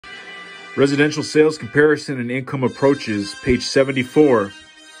Residential sales comparison and income approaches, page 74.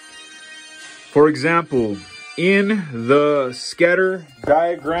 For example, in the scatter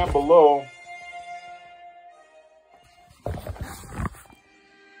diagram below,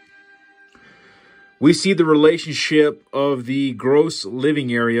 we see the relationship of the gross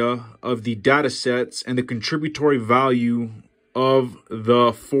living area of the data sets and the contributory value of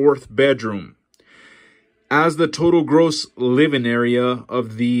the fourth bedroom. As the total gross living area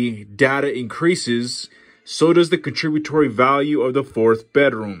of the data increases, so does the contributory value of the fourth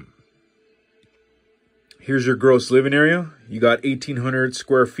bedroom. Here's your gross living area. You got 1,800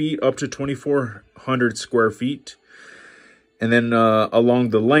 square feet up to 2,400 square feet. And then along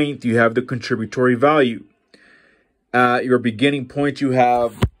the length, you have the contributory value. At your beginning point, you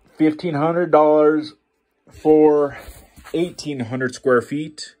have $1,500 for 1,800 square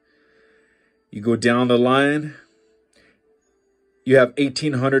feet. You go down the line, you have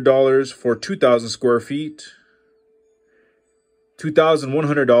 $1,800 for 2,000 square feet,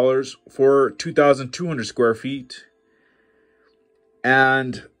 $2,100 for 2,200 square feet,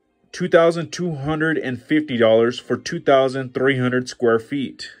 and $2,250 for 2,300 square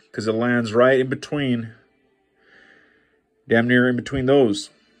feet, because it lands right in between, damn near in between those.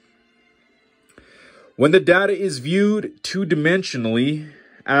 When the data is viewed two-dimensionally,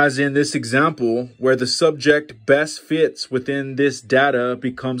 as in this example, where the subject best fits within this data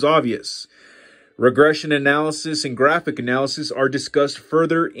becomes obvious. Regression analysis and graphic analysis are discussed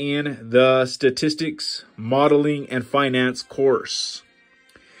further in the Statistics, Modeling, and Finance course.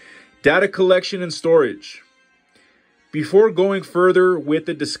 Data collection and storage. Before going further with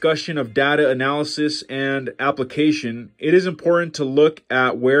the discussion of data analysis and application, it is important to look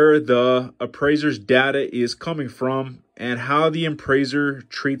at where the appraiser's data is coming from and how the appraiser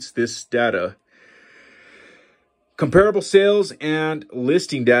treats this data. Comparable sales and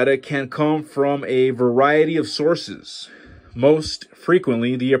listing data can come from a variety of sources. Most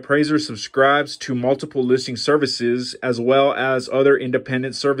frequently, the appraiser subscribes to multiple listing services as well as other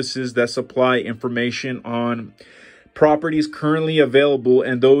independent services that supply information on properties currently available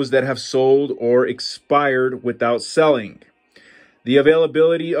and those that have sold or expired without selling. The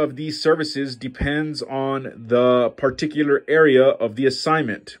availability of these services depends on the particular area of the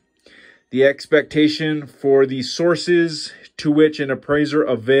assignment. The expectation for the sources to which an appraiser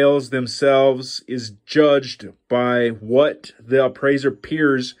avails themselves is judged by what the appraiser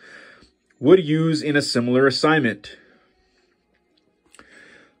peers would use in a similar assignment.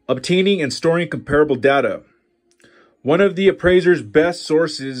 Obtaining and storing comparable data. One of the appraiser's best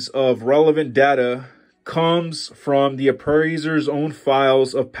sources of relevant data comes from the appraiser's own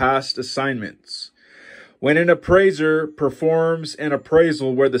files of past assignments. When an appraiser performs an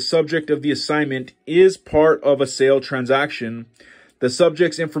appraisal where the subject of the assignment is part of a sale transaction, the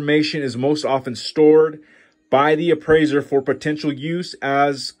subject's information is most often stored by the appraiser for potential use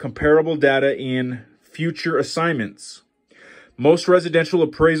as comparable data in future assignments. Most residential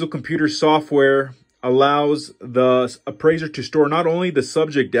appraisal computer software allows the appraiser to store not only the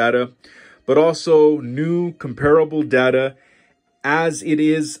subject data, but also new comparable data as it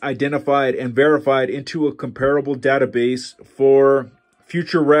is identified and verified into a comparable database for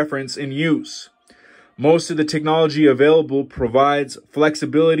future reference and use. Most of the technology available provides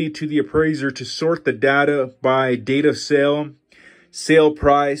flexibility to the appraiser to sort the data by date of sale, sale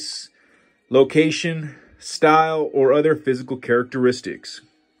price, location, style, or other physical characteristics.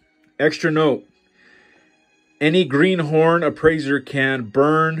 Extra note: any greenhorn appraiser can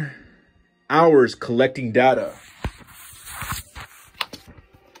burn hours collecting data.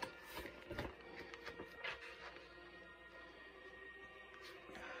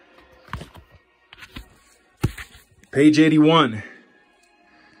 Page 81.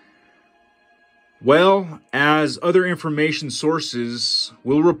 Well, as other information sources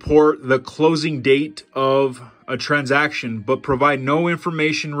will report the closing date of a transaction, but provide no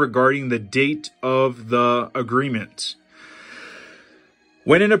information regarding the date of the agreement.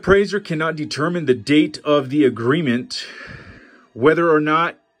 When an appraiser cannot determine the date of the agreement, whether or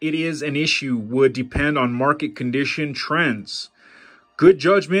not it is an issue would depend on market condition trends, good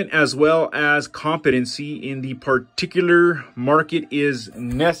judgment as well as competency in the particular market is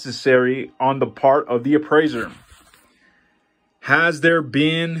necessary on the part of the appraiser. Has there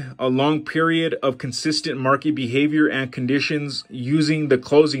been a long period of consistent market behavior and conditions using the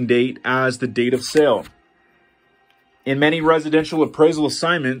closing date as the date of sale? In many residential appraisal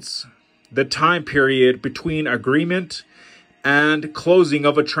assignments, the time period between agreement and closing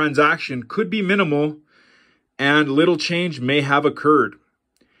of a transaction could be minimal and little change may have occurred.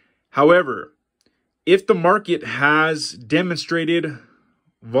 However, if the market has demonstrated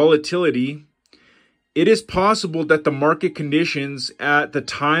volatility, it is possible that the market conditions at the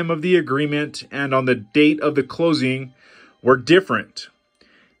time of the agreement and on the date of the closing were different.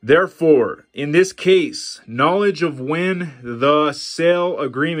 Therefore, in this case, knowledge of when the sale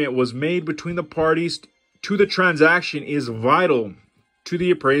agreement was made between the parties to the transaction is vital to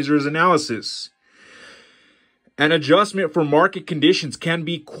the appraiser's analysis. An adjustment for market conditions can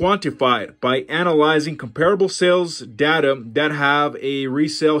be quantified by analyzing comparable sales data that have a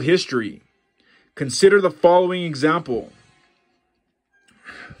resale history. Consider the following example.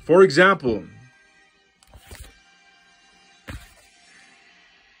 For example,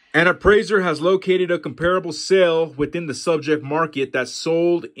 an appraiser has located a comparable sale within the subject market that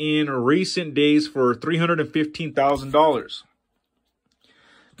sold in recent days for $315,000.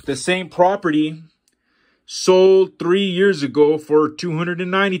 The same property sold 3 years ago for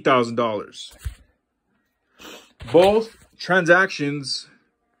 $290,000. Both transactions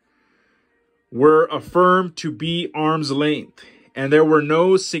were affirmed to be arm's length, and there were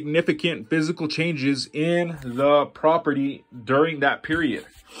no significant physical changes in the property during that period.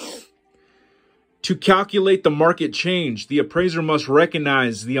 To calculate the market change, the appraiser must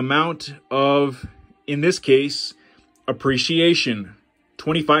recognize the amount of, in this case, appreciation,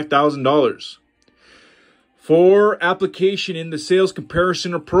 $25,000. For application in the sales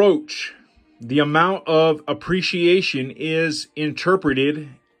comparison approach, the amount of appreciation is interpreted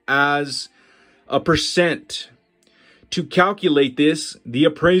as a percent. To calculate this, the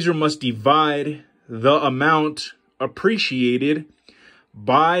appraiser must divide the amount appreciated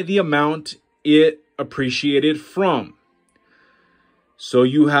by the amount it appreciated from. So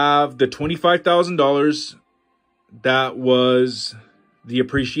you have the $25,000 that was the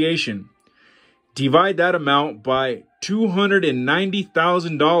appreciation. Divide that amount by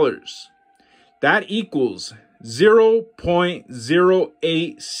 $290,000. That equals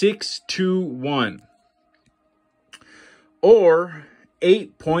 0.08621 or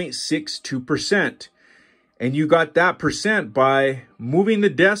 8.62%. And you got that percent by moving the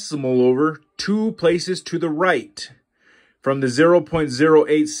decimal over 2 places to the right. From the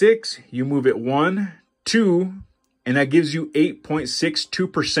 0.086, you move it 1, 2, and that gives you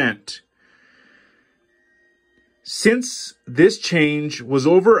 8.62%. Since this change was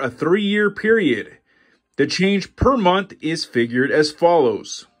over a 3-year period, the change per month is figured as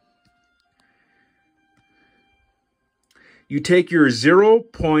follows. You take your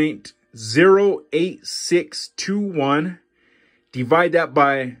 0.08621, divide that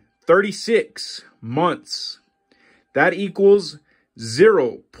by 36 months. That equals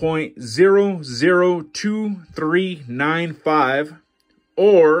 0.002395,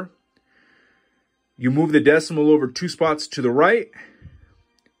 or you move the decimal over 2 spots to the right,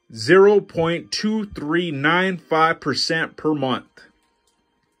 0.2395% per month.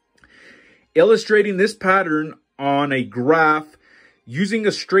 Illustrating this pattern on a graph using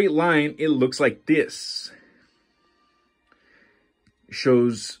a straight line, it looks like this. It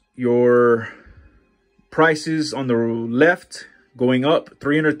shows your prices on the left going up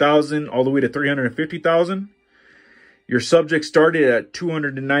 300,000 all the way to 350,000. Your subject started at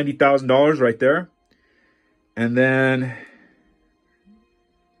 $290,000 right there. And then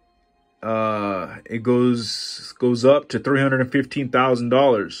it goes up to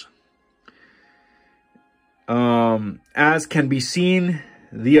 $315,000. As can be seen,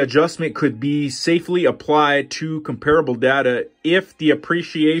 the adjustment could be safely applied to comparable data if the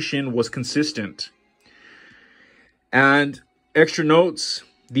appreciation was consistent. And extra notes,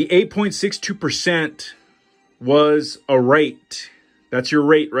 the 8.62% was a rate. That's your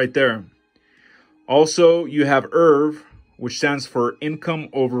rate right there. Also, you have IRV, which stands for income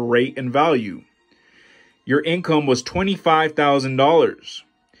over rate and value. Your income was $25,000.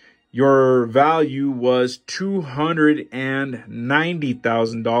 Your value was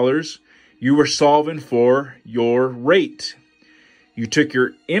 $290,000. You were solving for your rate. You took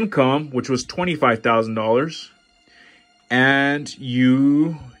your income, which was $25,000, and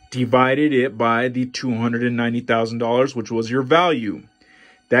you divided it by the $290,000, which was your value.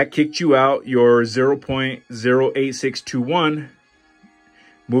 That kicked you out your 0.08621,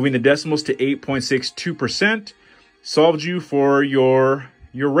 moving the decimals to 8.62%, solved you for your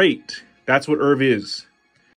rate. That's what IRV is.